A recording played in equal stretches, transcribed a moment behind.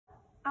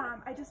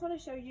I just want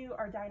to show you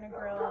our Dyna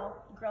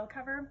grill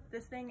cover.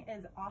 This thing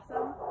is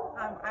awesome.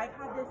 I've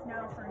had this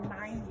now for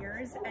 9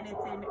 years and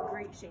it's in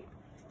great shape.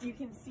 You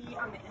can see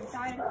on the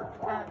inside,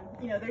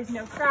 you know, there's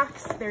no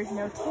cracks, there's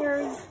no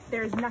tears,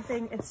 there's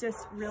nothing. It's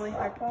just really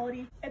high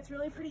quality. It's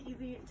really pretty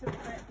easy to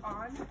put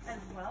on as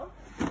well.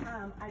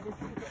 I just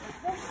take it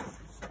like this.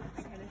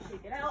 I kind of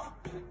shake it out.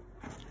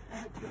 I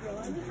hook the grill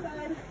on this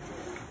side,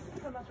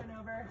 come up and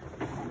over,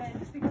 and then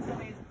just because of the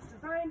way it's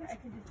designed, I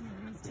can just use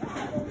these two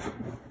handles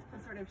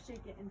to sort of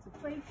shake it into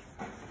place.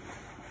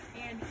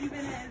 And even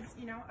as,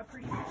 you know, a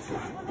pretty big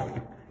strong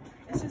woman,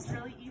 it's just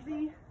really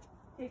easy.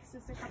 Takes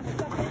just a couple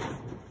seconds,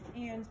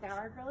 and now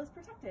our grill is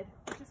protected,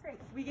 which is great.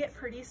 We get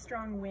pretty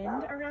strong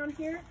wind around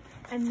here,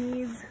 and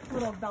these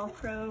little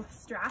Velcro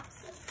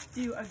straps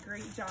do a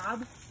great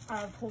job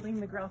of holding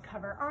the grill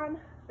cover on.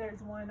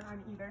 There's one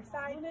on either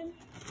side.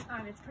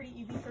 It's pretty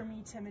easy for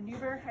me to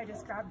maneuver. I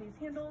just grab these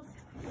handles,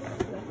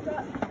 lift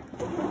up,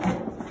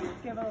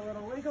 give it a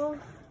little wiggle,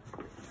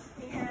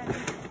 and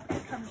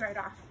it comes right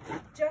off.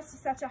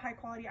 Just such a high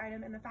quality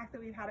item, and the fact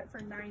that we've had it for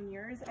 9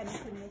 years and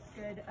it's in this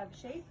good of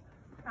shape,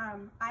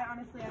 I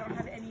don't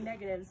have any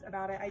negatives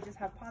about it. I just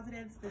have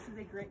positives. This is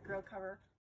a great grill cover.